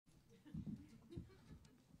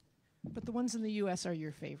But the ones in the U.S. are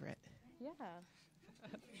your favorite. Yeah.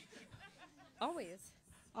 Always.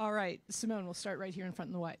 All right, Simone, we'll start right here in front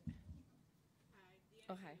in the white.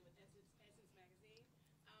 Oh, hi. Magazine.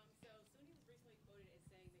 So Suni was recently quoted as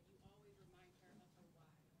saying that you always remind her of her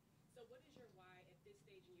why. So what is your why at this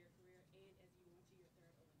stage in your career and as you move to your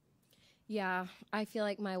third Olympics? Yeah, I feel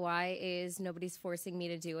like my why is nobody's forcing me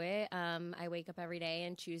to do it. I wake up every day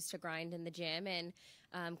and choose to grind in the gym and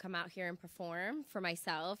come out here and perform for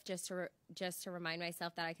myself just to remind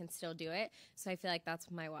myself that I can still do it. So I feel like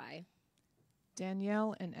that's my why.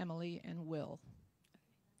 Danielle and Emily and Will.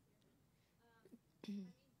 Given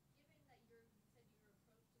that you said your approach to these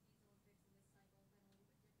Olympics and this cycle has been a little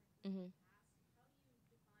bit different than the past,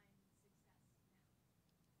 how do you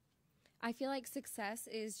define success now? I feel like success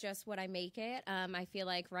is just what I make it. I feel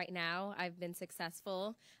like right now I've been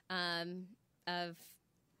successful of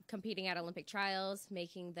competing at Olympic trials,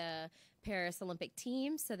 making the Paris Olympic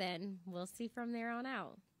team. So then we'll see from there on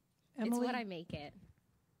out. Emily? It's what I make it.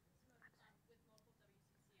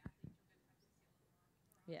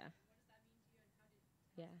 Yeah.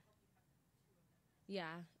 Yeah,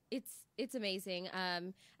 it's amazing.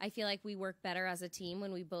 I feel like we work better as a team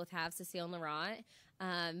when we both have Cecile and Laurent.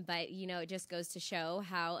 But, you know, it just goes to show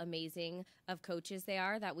how amazing of coaches they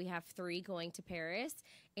are that we have 3 going to Paris.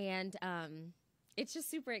 And it's just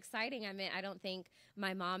super exciting. I mean, I don't think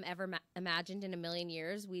my mom ever imagined in a million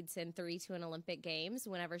years we'd send 3 to an Olympic Games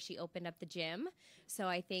whenever she opened up the gym. So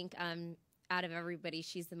I think out of everybody,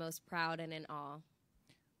 she's the most proud and in awe.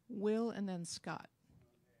 Will and then Scott.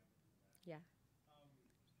 Yeah. Jade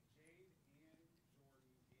and Jordan and Suni volunteered the word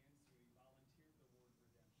redemption. We didn't ask them that.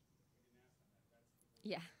 That's the word.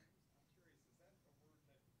 Yeah. I'm curious, is that a word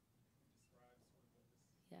that describes sort of what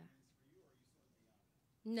this Yeah. means for you, or are you sort of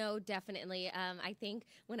beyond that? No, definitely. I think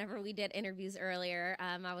whenever we did interviews earlier,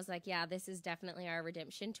 I was like, yeah, this is definitely our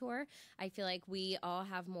redemption tour. I feel like we all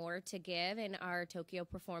have more to give, and our Tokyo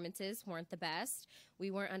performances weren't the best.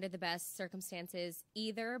 We weren't under the best circumstances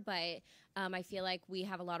either, but I feel like we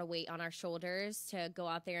have a lot of weight on our shoulders to go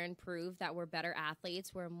out there and prove that we're better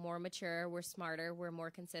athletes. We're more mature, we're smarter, we're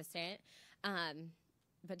more consistent.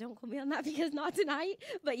 But don't quote me on that because not tonight.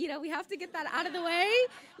 But, you know, we have to get that out of the way.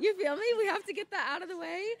 You feel me? We have to get that out of the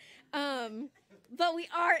way. But we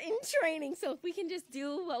are in training. So if we can just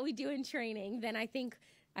do what we do in training, then I think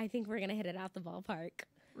we're going to hit it out the ballpark.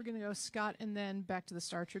 We're going to go Scott and then back to the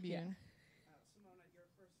Star Tribune. Simone, at your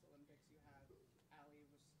first Olympics, you had Allie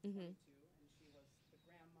was 22, and she was the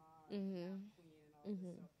grandma and queen and all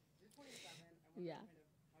this. So you're 27. I wonder Yeah. kind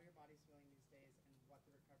of how your body's feeling these days and what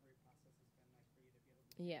the recovery process has been like for you to be able to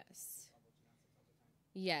do Yes. level gymnastics all the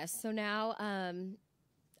time. Yes. So now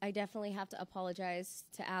I definitely have to apologize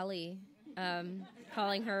to Allie,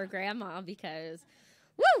 calling her grandma because,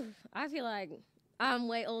 woo, I feel like I'm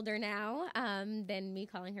way older now than me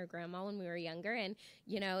calling her grandma when we were younger. And,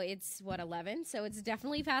 you know, it's, 11? So it's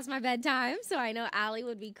definitely past my bedtime. So I know Allie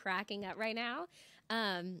would be cracking up right now.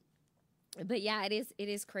 But, yeah, it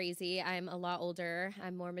is crazy. I'm a lot older.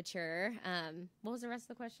 I'm more mature. What was the rest of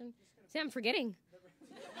the question? See, I'm forgetting.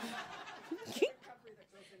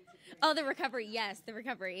 Oh, the recovery. Yes, the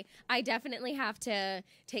recovery. I definitely have to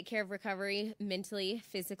take care of recovery mentally,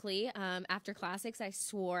 physically. After classics, I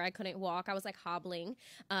swore I couldn't walk. I was like hobbling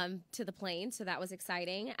to the plane, so that was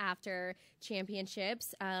exciting. After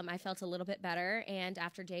championships, I felt a little bit better. And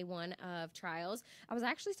after day 1 of trials, I was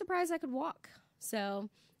actually surprised I could walk. So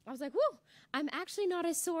I was like, whoo, I'm actually not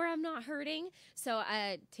as sore. I'm not hurting. So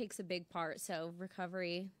it takes a big part. So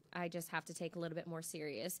recovery, I just have to take a little bit more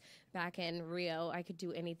serious. Back in Rio, I could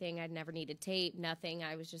do anything. I'd never needed tape, nothing.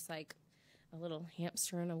 I was just like a little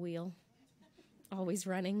hamster on a wheel, always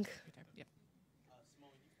running. Yep.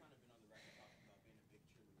 Simone, you've kind of been on the record talking about being a big cheerleader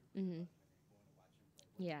for him and going to watch him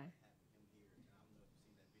play. Yeah. Having him here, and I don't know if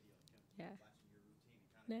you've seen that video of him Yeah. watching your routine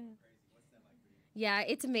and kind of going crazy. What's that like for you? Yeah,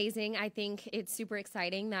 it's amazing. I think it's super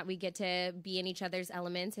exciting that we get to be in each other's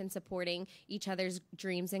elements and supporting each other's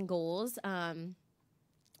dreams and goals.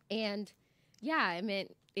 And yeah, I mean,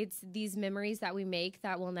 it's these memories that we make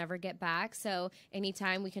that we'll never get back. So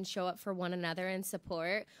anytime we can show up for one another and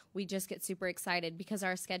support, we just get super excited because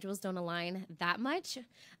our schedules don't align that much.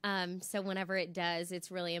 So whenever it does,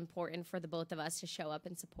 it's really important for the both of us to show up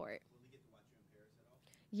and support. Will we get to watch you in Paris at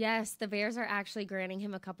all? Yes, the Bears are actually granting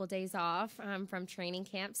him a couple days off from training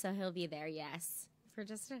camp, so he'll be there. Yes, for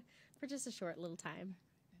just a short little time.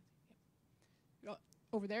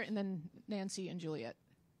 Over there, and then Nancy and Juliet.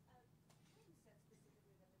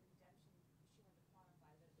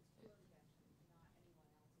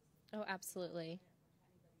 Oh, absolutely.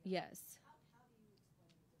 Yes.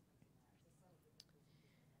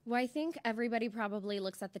 Well, I think everybody probably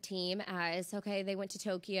looks at the team as, okay, they went to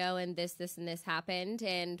Tokyo and this, and this happened,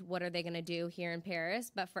 and what are they going to do here in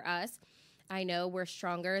Paris? But for us, I know we're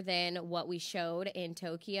stronger than what we showed in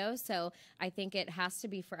Tokyo, so I think it has to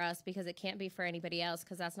be for us because it can't be for anybody else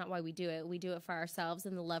because that's not why we do it. We do it for ourselves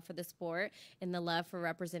and the love for the sport and the love for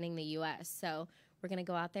representing the U.S. So we're going to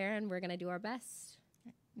go out there and we're going to do our best.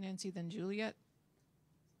 Nancy, then Juliet.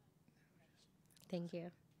 Thank you.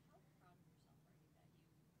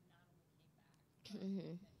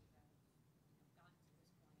 Mm-hmm.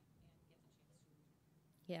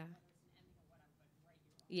 Yeah.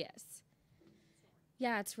 Yes.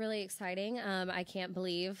 Yeah, it's really exciting. I can't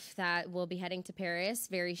believe that we'll be heading to Paris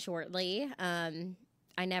very shortly.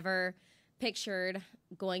 I never pictured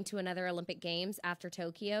going to another Olympic Games after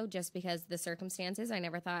Tokyo just because the circumstances. I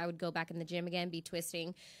never thought I would go back in the gym again, be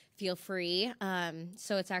twisting, feel free.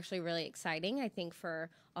 So it's actually really exciting, I think, for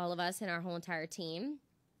all of us and our whole entire team.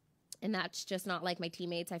 And that's just not like my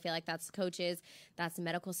teammates. I feel like that's coaches, that's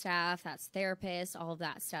medical staff, that's therapists, all of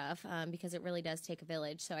that stuff, because it really does take a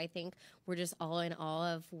village. So I think we're just all in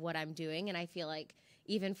awe of what I'm doing. And I feel like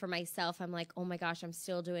even for myself, I'm like, oh my gosh, I'm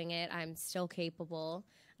still doing it. I'm still capable.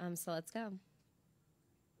 So let's go.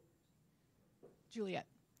 Juliet.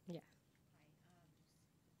 Yeah.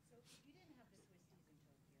 So if you didn't have the twisties in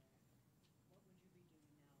Tokyo, what would you be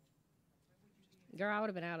doing now? Where would you be? Girl, I would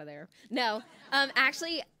have been out of there. No,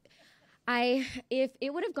 actually, if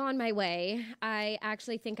it would have gone my way, I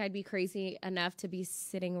actually think I'd be crazy enough to be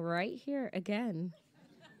sitting right here again.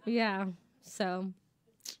 Yeah. So,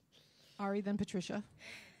 Ari, then Patricia.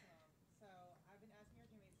 So I've been asking your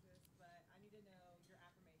teammates this, but I need to know your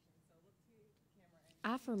affirmations. So look to the camera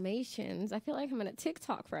and affirmations. I feel like I'm in a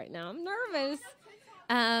TikTok right now. I'm nervous.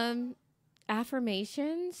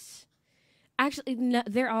 Affirmations. Actually, no,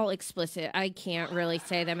 they're all explicit. I can't really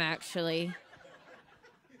say them actually.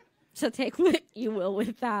 So take what you will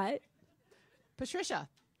with that. Patricia.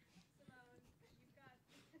 Simone, you've got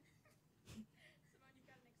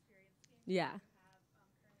an experienced team. Yeah. You have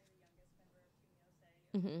currently the youngest member of Team USA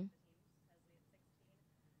of Mhm. the team, Hezly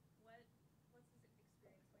at 16. What's this experience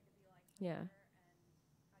going to be like for Yeah. her, and how do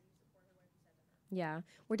you support her? What have you said to her? Yeah,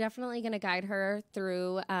 we're definitely going to guide her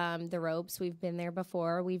through the ropes. We've been there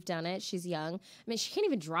before. We've done it. She's young. I mean, she can't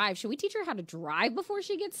even drive. Should we teach her how to drive before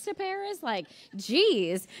she gets to Paris? Like,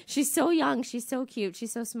 geez, she's so young. She's so cute.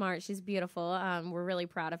 She's so smart. She's beautiful. We're really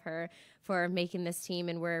proud of her for making this team,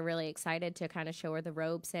 and we're really excited to kind of show her the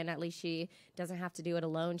ropes. And at least she doesn't have to do it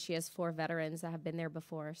alone. She has 4 veterans that have been there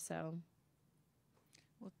before, so...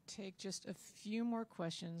 We'll take just a few more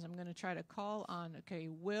questions. I'm going to try to call on,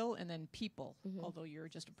 Will and then people, although you're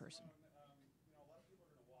just a person. A lot of people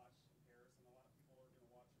are going to watch in Paris, and a lot of people are going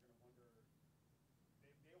to watch are going to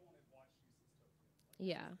wonder, they won't have watched you since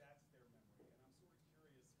Tokyo. Yeah. That's their memory. And I'm sort of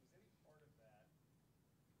curious, was any part of that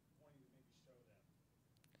wanting to maybe show them?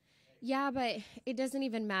 Yeah, but it doesn't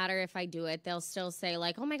even matter if I do it. They'll still say,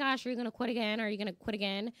 like, oh my gosh, are you going to quit again? Are you going to quit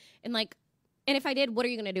again? And, like, and if I did, what are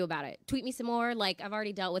you going to do about it? Tweet me some more? Like, I've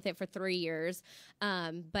already dealt with it for 3 years.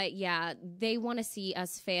 But, yeah, they want to see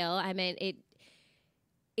us fail. I mean,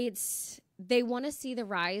 they want to see the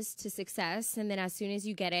rise to success. And then as soon as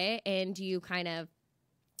you get it and you kind of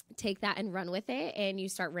take that and run with it and you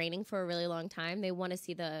start reigning for a really long time, they want to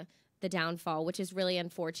see the downfall, which is really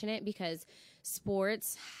unfortunate because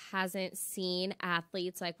sports hasn't seen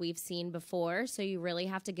athletes like we've seen before. So you really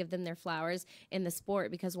have to give them their flowers in the sport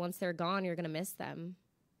because once they're gone, you're going to miss them.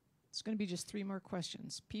 It's going to be just 3 more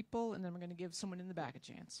questions. People, and then we're going to give someone in the back a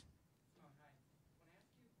chance. Oh, hi.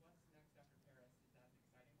 When I ask you what's next after Paris, is that an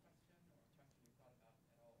exciting question or a question you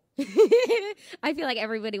thought about at all? I feel like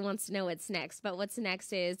everybody wants to know what's next, but what's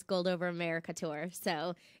next is Gold Over America Tour.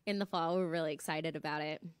 So in the fall, we're really excited about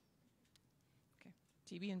it. Okay.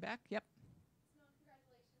 TV in back? Yep. Simone,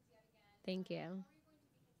 congratulations yet again. Thank you. How are you going to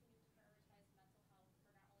be continuing to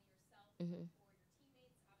prioritize mental health for not only yourself, but for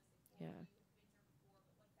your teammates, obviously for Yeah. you, who've been here before,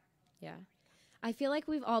 but what's that going to look Yeah. like? I feel like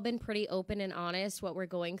we've all been pretty open and honest what we're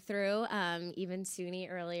going through. Even Suni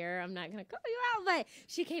earlier, I'm not going to call you out, but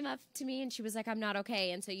she came up to me and she was like, I'm not okay.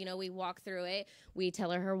 And so, we walk through it. We tell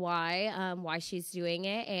her why she's doing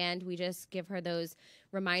it. And we just give her those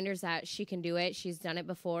reminders that she can do it. She's done it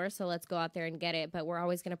before. So let's go out there and get it. But we're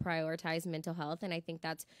always going to prioritize mental health. And I think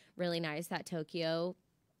that's really nice that Tokyo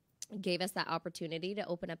gave us that opportunity to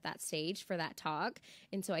open up that stage for that talk.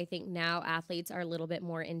 And so I think now athletes are a little bit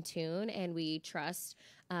more in tune and we trust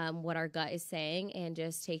what our gut is saying and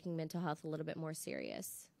just taking mental health a little bit more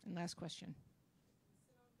serious. And last question.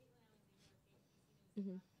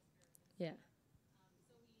 Mm-hmm. Yeah.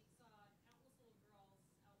 So we saw countless little girls out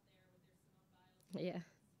there with their Simone Biles. Yeah. We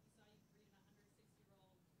saw you greet an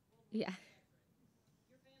 160-year-old Yeah.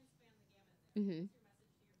 Mm-hmm.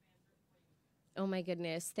 Oh my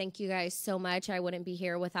goodness. Thank you guys so much. I wouldn't be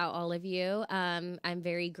here without all of you. I'm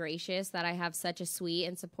very gracious that I have such a sweet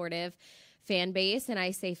and supportive fan base. And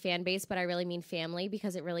I say fan base, but I really mean family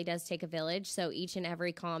because it really does take a village. So each and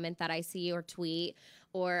every comment that I see or tweet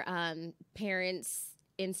or parents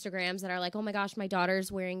Instagrams that are like, oh my gosh, my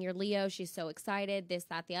daughter's wearing your Leo. She's so excited, this,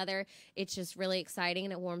 that, the other. It's just really exciting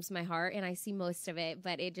and it warms my heart. And I see most of it,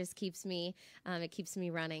 but it just keeps me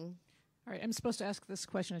running. All right, I'm supposed to ask this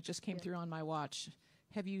question. It just came through on my watch.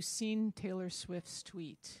 Have you seen Taylor Swift's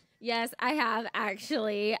tweet? Yes, I have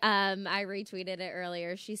actually. I retweeted it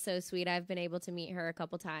earlier. She's so sweet. I've been able to meet her a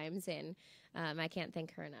couple times, and I can't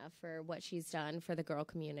thank her enough for what she's done for the girl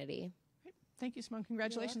community. Thank you, Simone.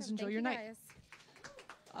 Congratulations. You're welcome. Enjoy Thank your you night.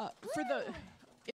 guys. For the